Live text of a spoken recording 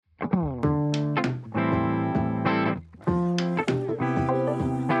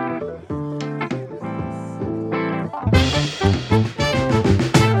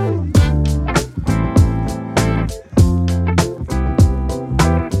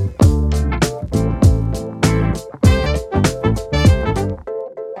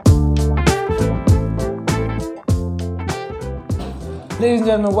Ladies and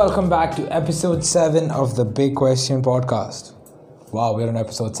gentlemen, welcome back to episode 7 of the Big Question podcast. Wow, we're on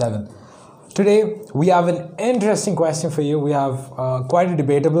episode 7. Today, we have an interesting question for you. We have quite a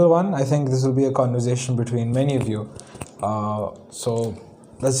debatable one. I think this will be a conversation between many of you. So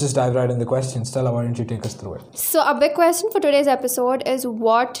let's just dive right in the question. Stella, why don't you take us through it? So a big question for today's episode is,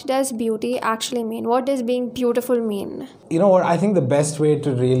 what does beauty actually mean? What does being beautiful mean? You know what? I think the best way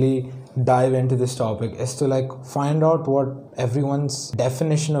to really dive into this topic is to find out what everyone's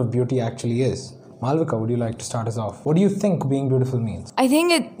definition of beauty actually is. Malvika, would you like to start us off? What do you think being beautiful means? I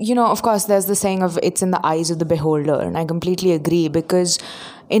think of course, there's the saying of it's in the eyes of the beholder, and I completely agree because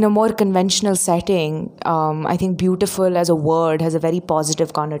in a more conventional setting, I think beautiful as a word has a very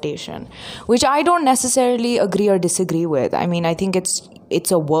positive connotation, which I don't necessarily agree or disagree with. I mean, I think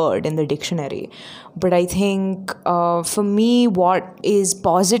it's a word in the dictionary. But I think for me, what is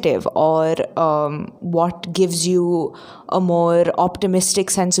positive or what gives you a more optimistic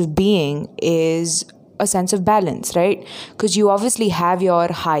sense of being is a sense of balance, right? Because you obviously have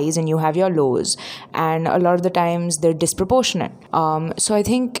your highs and you have your lows, and a lot of the times they're disproportionate. So I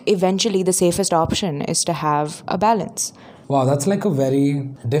think eventually the safest option is to have a balance. Wow, that's a very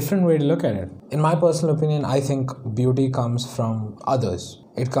different way to look at it. In my personal opinion, I think beauty comes from others.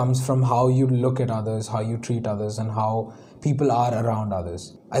 It comes from how you look at others, how you treat others, and how people are around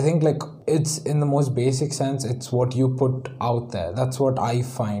others. I think it's in the most basic sense, it's what you put out there. That's what I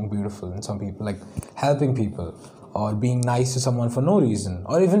find beautiful in some people, helping people or being nice to someone for no reason,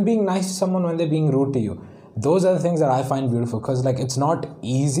 or even being nice to someone when they're being rude to you. Those are the things that I find beautiful because it's not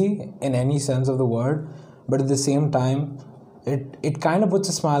easy in any sense of the word, but at the same time, it kind of puts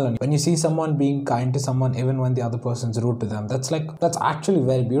a smile on you. When you see someone being kind to someone even when the other person's rude to them, that's actually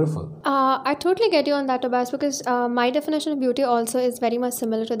very beautiful. I totally get you on that, Tobias, because my definition of beauty also is very much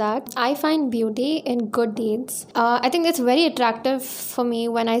similar to that. I find beauty in good deeds. I think it's very attractive for me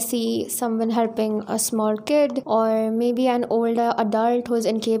when I see someone helping a small kid or maybe an older adult who is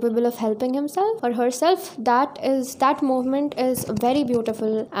incapable of helping himself or herself. That movement is very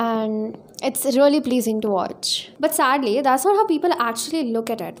beautiful and it's really pleasing to watch. But sadly, that's not how people actually look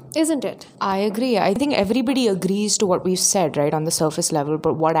at it, isn't it? I agree. I think everybody agrees to what we've said, right, on the surface level,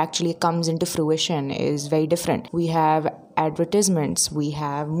 but what actually comes into fruition is very different. We have advertisements, we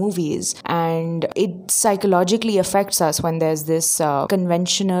have movies, and it psychologically affects us when there's this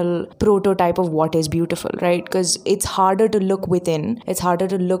conventional prototype of what is beautiful, right? Because it's harder to look within, it's harder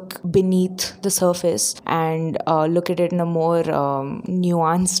to look beneath the surface and look at it in a more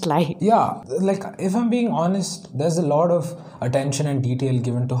nuanced light. Yeah, if I'm being honest, there's a lot of attention and detail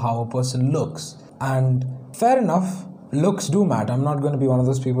given to how a person looks, and fair enough, looks do matter. I'm not going to be one of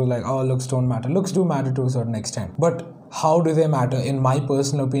those people looks don't matter. Looks do matter to a certain extent, but how do they matter? In my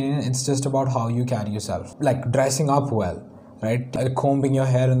personal opinion, it's just about how you carry yourself. Dressing up well, right? Combing your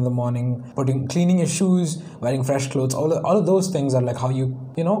hair in the morning, cleaning your shoes, wearing fresh clothes. All of those things are how you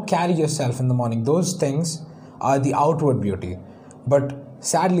carry yourself in the morning. Those things are the outward beauty. But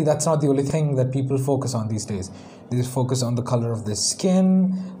sadly, that's not the only thing that people focus on these days. They focus on the color of their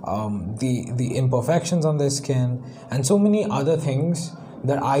skin, the imperfections on their skin, and so many other things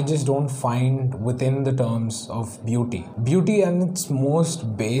that I just don't find within the terms of beauty. Beauty in its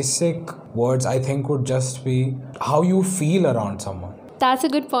most basic words, I think, would just be how you feel around someone. That's a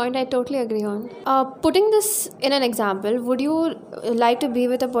good point. I totally agree on. Putting this in an example, would you like to be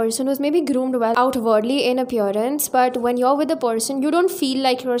with a person who's maybe groomed well outwardly in appearance, but when you're with a person, you don't feel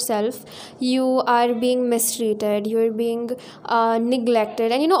like yourself, you are being mistreated, you're being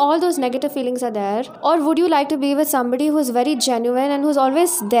neglected, and all those negative feelings are there? Or would you like to be with somebody who's very genuine and who's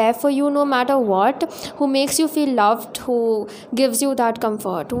always there for you no matter what, who makes you feel loved, who gives you that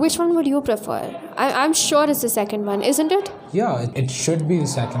comfort? Which one would you prefer? I'm sure it's the second one, isn't it? Yeah, it should be the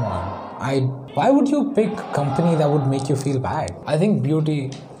second one. Why would you pick company that would make you feel bad? I think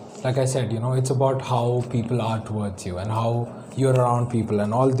beauty, like I said, it's about how people are towards you and how you're around people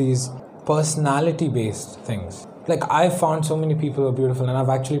and all these personality-based things. I've found so many people are beautiful and I've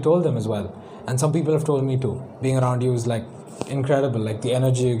actually told them as well. And some people have told me too. Being around you is incredible, the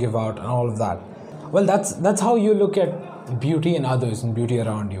energy you give out and all of that. Well, that's how you look at beauty in others and beauty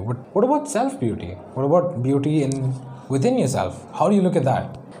around you. But what about self-beauty? What about beauty within yourself? How do you look at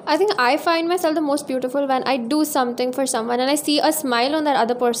that? I think I find myself the most beautiful when I do something for someone and I see a smile on that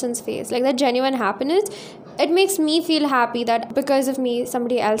other person's face, that genuine happiness. It makes me feel happy that because of me,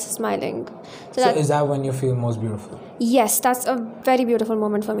 somebody else is smiling. So is that when you feel most beautiful? Yes, that's a very beautiful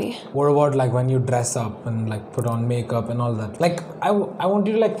moment for me. What about when you dress up and put on makeup and all that? I want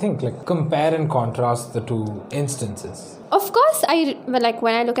you to think, compare and contrast the two instances. Of course,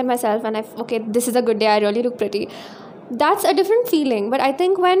 when I look at myself and this is a good day, I really look pretty. that's a different feeling. But I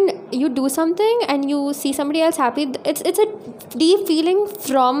think when you do something and you see somebody else happy, it's a deep feeling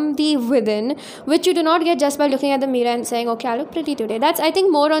from the within, which you do not get just by looking at the mirror and saying, okay, I look pretty today. That's, I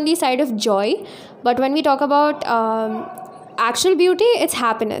think, more on the side of joy. But when we talk about actual beauty, it's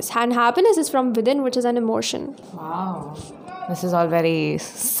happiness, and happiness is from within, which is an emotion. Wow, this is all very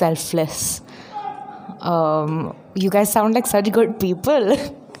selfless. You guys sound like such good people.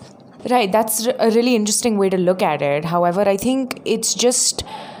 Right, that's a really interesting way to look at it. However, I think it's just,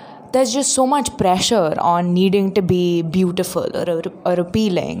 there's just so much pressure on needing to be beautiful or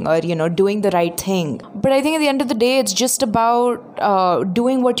appealing or, you know, doing the right thing. But I think at the end of the day, it's just about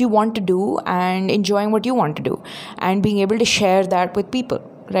doing what you want to do and enjoying what you want to do and being able to share that with people,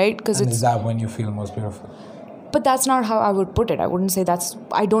 right? And is that when you feel most beautiful? But that's not how I would put it. I wouldn't say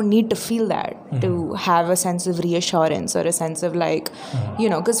I don't need to feel that to have a sense of reassurance or a sense of like, you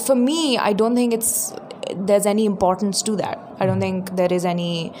know, because for me, I don't think there's any importance to that. I don't think there is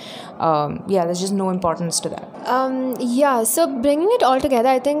any, there's just no importance to that. So bringing it all together,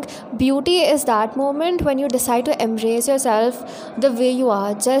 I think beauty is that moment when you decide to embrace yourself the way you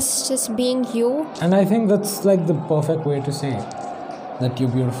are, just being you. And I think that's like the perfect way to say that you're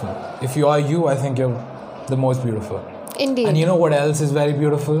beautiful. If you are you, I think you're the most beautiful. Indeed. And you know what else is very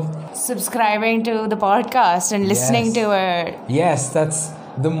beautiful? Subscribing to the podcast and listening to it. Yes, that's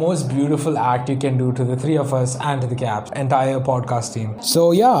the most beautiful act you can do to the three of us and to the CAPS entire podcast team.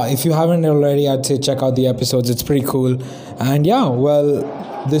 So yeah, if you haven't already, I'd say check out the episodes. It's pretty cool. And yeah,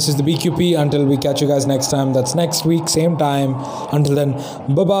 well, this is the BQP. Until we catch you guys next time. That's next week, same time. Until then,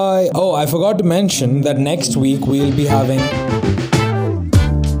 bye-bye. Oh, I forgot to mention that next week we'll be having